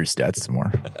Mark Andrews' stats some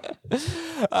more.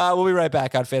 We'll be right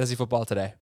back on Fantasy Football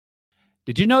Today.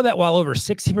 Did you know that while over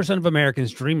 60% of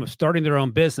Americans dream of starting their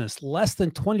own business, less than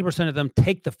 20% of them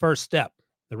take the first step?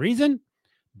 The reason?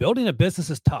 Building a business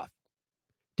is tough.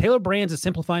 Taylor Brands is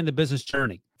simplifying the business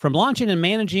journey. From launching and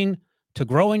managing to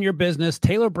growing your business,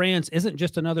 Taylor Brands isn't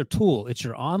just another tool. It's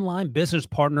your online business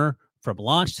partner from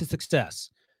launch to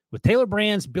success. With Taylor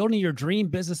Brands, building your dream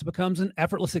business becomes an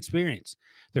effortless experience.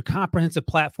 Their comprehensive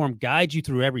platform guides you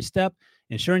through every step,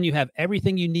 ensuring you have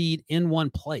everything you need in one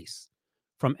place.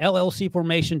 From LLC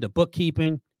formation to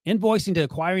bookkeeping, invoicing to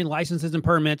acquiring licenses and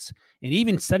permits, and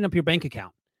even setting up your bank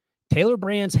account, Taylor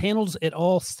Brands handles it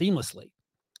all seamlessly.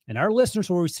 And our listeners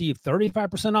will receive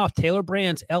 35% off Taylor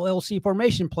Brands LLC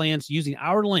formation plans using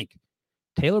our link,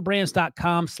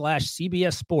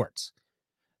 taylorbrands.com/CBS Sports.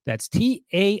 That's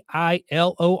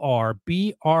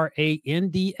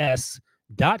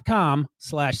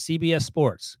TAILORBRANDS.com/CBS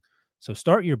Sports. So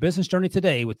start your business journey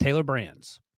today with Taylor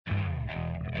Brands.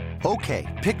 Okay,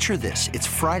 picture this. It's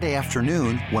Friday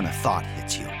afternoon when a thought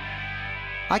hits you.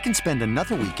 I can spend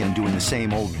another weekend doing the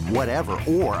same old whatever,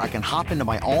 or I can hop into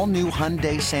my all-new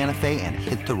Hyundai Santa Fe and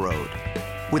hit the road.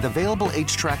 With available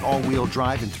H-Track all-wheel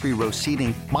drive and 3-row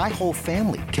seating, my whole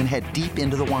family can head deep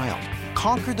into the wild.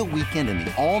 Conquer the weekend in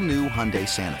the all-new Hyundai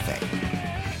Santa Fe.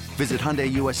 Visit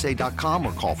HyundaiUSA.com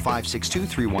or call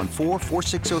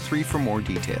 562-314-4603 for more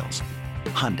details.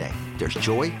 Hyundai, there's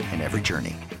joy in every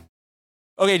journey.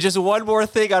 Okay, just one more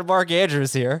thing on Mark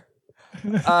Andrews here.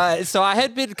 So I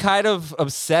had been kind of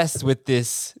obsessed with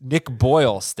this Nick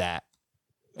Boyle stat.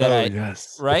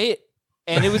 Yes. Right?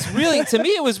 And it was really, to me,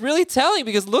 it was really telling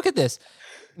because look at this.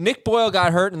 Nick Boyle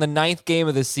got hurt in the 9th game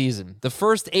of the season. The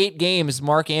first 8 games,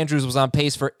 Mark Andrews was on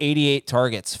pace for 88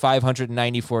 targets,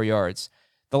 594 yards.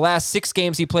 The last 6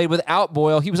 games he played without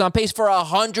Boyle, he was on pace for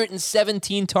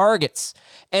 117 targets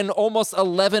and almost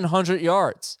 1,100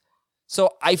 yards.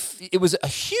 So it was a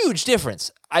huge difference.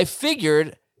 I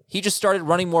figured he just started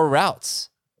running more routes.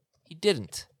 He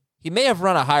didn't. He may have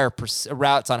run a higher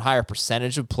routes on higher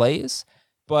percentage of plays,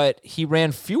 but he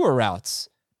ran fewer routes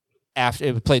after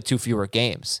it played 2 fewer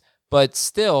games. But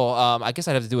still, I guess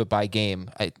I'd have to do it by game.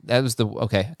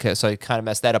 Okay. So I kind of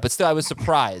messed that up. But still, I was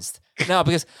surprised. No,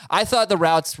 because I thought the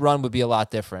routes run would be a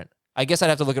lot different. I guess I'd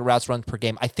have to look at routes run per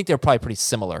game. I think they're probably pretty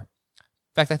similar. In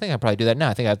fact, I think I'll probably do that now.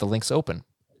 I think I have the links open.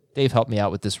 Dave helped me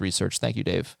out with this research. Thank you,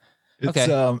 Dave.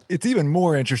 It's even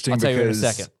more interesting because in a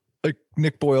second. Like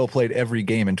Nick Boyle played every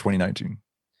game in 2019.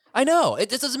 I know it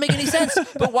just doesn't make any sense.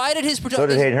 But why did his production? So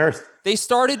did Hayden Hurst. They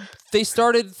started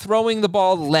throwing the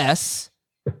ball less,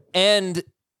 and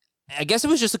I guess it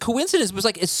was just a coincidence. It was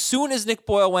like as soon as Nick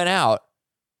Boyle went out,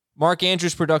 Mark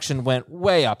Andrews' production went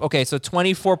way up. Okay, so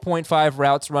 24.5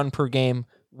 routes run per game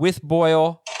with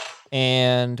Boyle,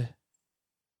 and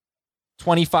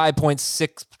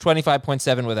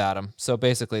 25.7 without him. So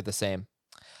basically the same.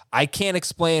 I can't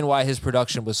explain why his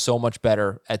production was so much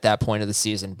better at that point of the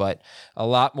season, but a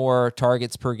lot more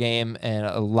targets per game and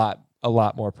a lot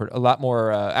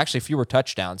more, actually fewer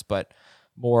touchdowns, but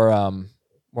more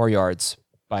yards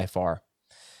by far.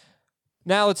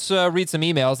 Now let's read some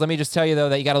emails. Let me just tell you, though,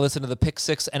 that you got to listen to the Pick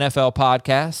 6 NFL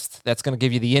podcast. That's going to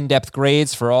give you the in-depth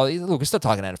grades for all. Look, we're still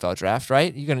talking NFL draft,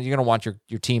 right? You're gonna want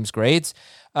your team's grades.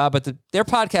 But they're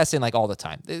podcasting like all the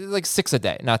time, like 6 a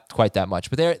day, not quite that much,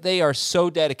 but they are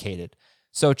so dedicated.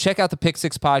 So check out the Pick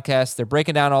 6 podcast. They're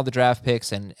breaking down all the draft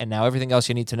picks and now everything else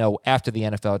you need to know after the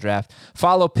NFL draft.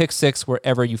 Follow Pick 6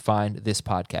 wherever you find this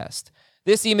podcast.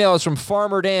 This email is from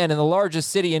Farmer Dan in the largest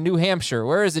city in New Hampshire.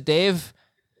 Where is it, Dave?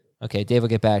 Okay, Dave will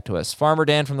get back to us. Farmer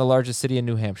Dan from the largest city in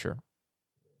New Hampshire.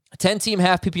 A 10-team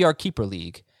half PPR keeper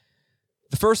league.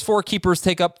 The first 4 keepers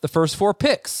take up the first 4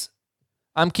 picks.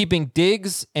 I'm keeping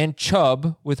Diggs and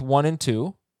Chubb with 1 and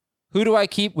 2. Who do I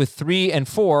keep with 3 and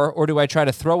 4, or do I try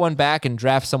to throw one back and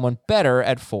draft someone better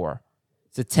at 4?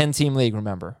 It's a 10-team league,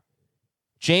 remember.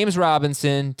 James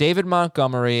Robinson, David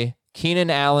Montgomery,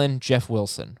 Keenan Allen, Jeff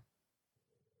Wilson.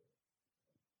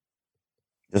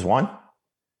 Just one?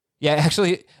 Yeah,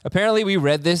 actually, apparently we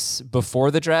read this before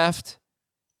the draft,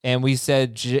 and we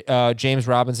said James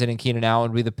Robinson and Keenan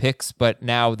Allen would be the picks, but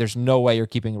now there's no way you're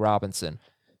keeping Robinson.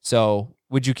 So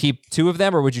would you keep two of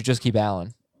them, or would you just keep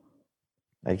Allen?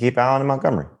 I'd keep Allen and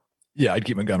Montgomery. Yeah, I'd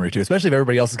keep Montgomery too, especially if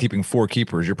everybody else is keeping 4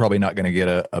 keepers. You're probably not going to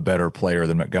get a better player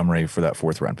than Montgomery for that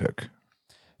 4th round pick.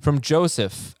 From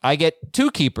Joseph, I get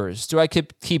 2 keepers. Do I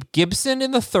keep Gibson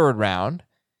in the 3rd round,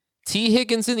 T.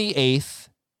 Higgins in the 8th,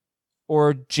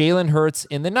 or Jalen Hurts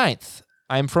in the 9th?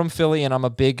 I'm from Philly, and I'm a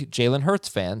big Jalen Hurts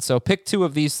fan. So pick 2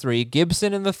 of these 3,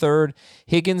 Gibson in the 3rd,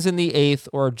 Higgins in the 8th,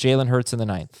 or Jalen Hurts in the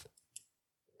 9th.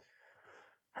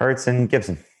 Hurts and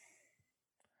Gibson.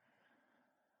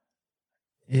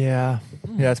 Yeah,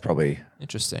 that's probably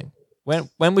interesting.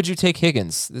 When would you take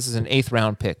Higgins? This is an 8th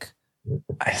round pick.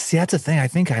 See, that's the thing. I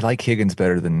think I like Higgins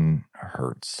better than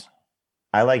Hurts.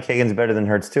 I like Higgins better than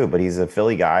Hurts too, but he's a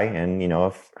Philly guy, and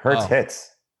if Hurts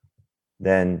hits,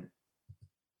 then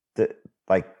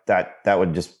that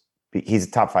would just be, he's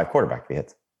a top 5 quarterback if he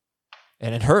hits.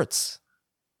 And it hurts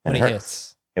when he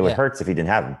hits. It would hurt if he didn't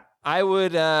have him. I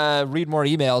would read more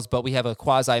emails, but we have a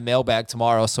quasi mailbag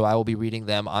tomorrow, so I will be reading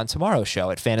them on tomorrow's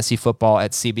show at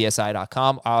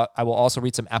fantasyfootball@cbsi.com. I will also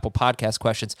read some Apple Podcast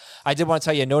questions. I did want to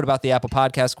tell you a note about the Apple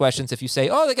Podcast questions. If you say,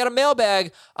 they got a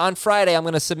mailbag on Friday, I'm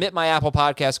going to submit my Apple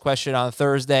Podcast question on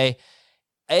Thursday.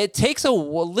 It takes a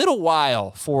little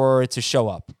while for it to show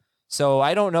up. So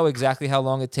I don't know exactly how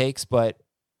long it takes, but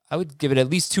I would give it at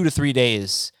least 2 to 3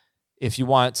 days if you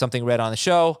want something read on the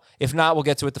show. If not, we'll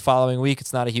get to it the following week.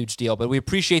 It's not a huge deal, but we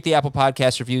appreciate the Apple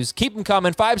Podcast reviews. Keep them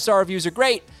coming. 5-star reviews are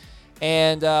great,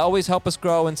 and always help us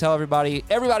grow and tell everybody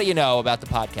you know about the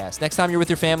podcast. Next time you're with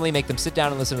your family, make them sit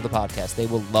down and listen to the podcast. They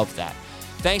will love that.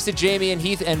 Thanks to Jamie and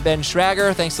Heath and Ben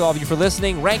Schrager. Thanks to all of you for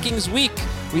listening. Rankings week.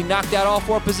 We knocked out all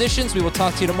 4 positions. We will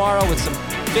talk to you tomorrow with some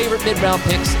favorite mid-round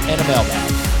picks and a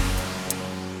mailbag.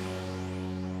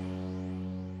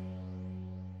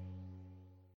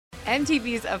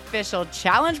 MTV's official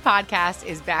Challenge podcast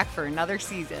is back for another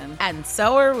season. And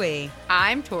so are we.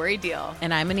 I'm Tori Deal.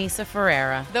 And I'm Anissa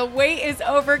Ferreira. The wait is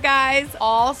over, guys.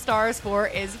 All Stars 4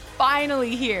 is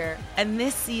finally here. And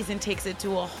this season takes it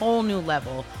to a whole new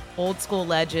level. Old school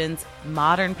legends,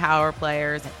 modern power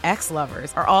players, and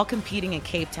ex-lovers are all competing in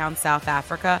Cape Town, South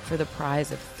Africa for the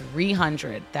prize of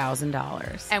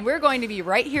 $300,000. And we're going to be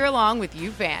right here along with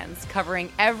you fans,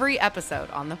 covering every episode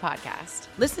on the podcast.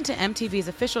 Listen to MTV's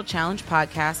official Challenge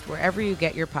podcast wherever you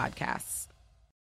get your podcasts.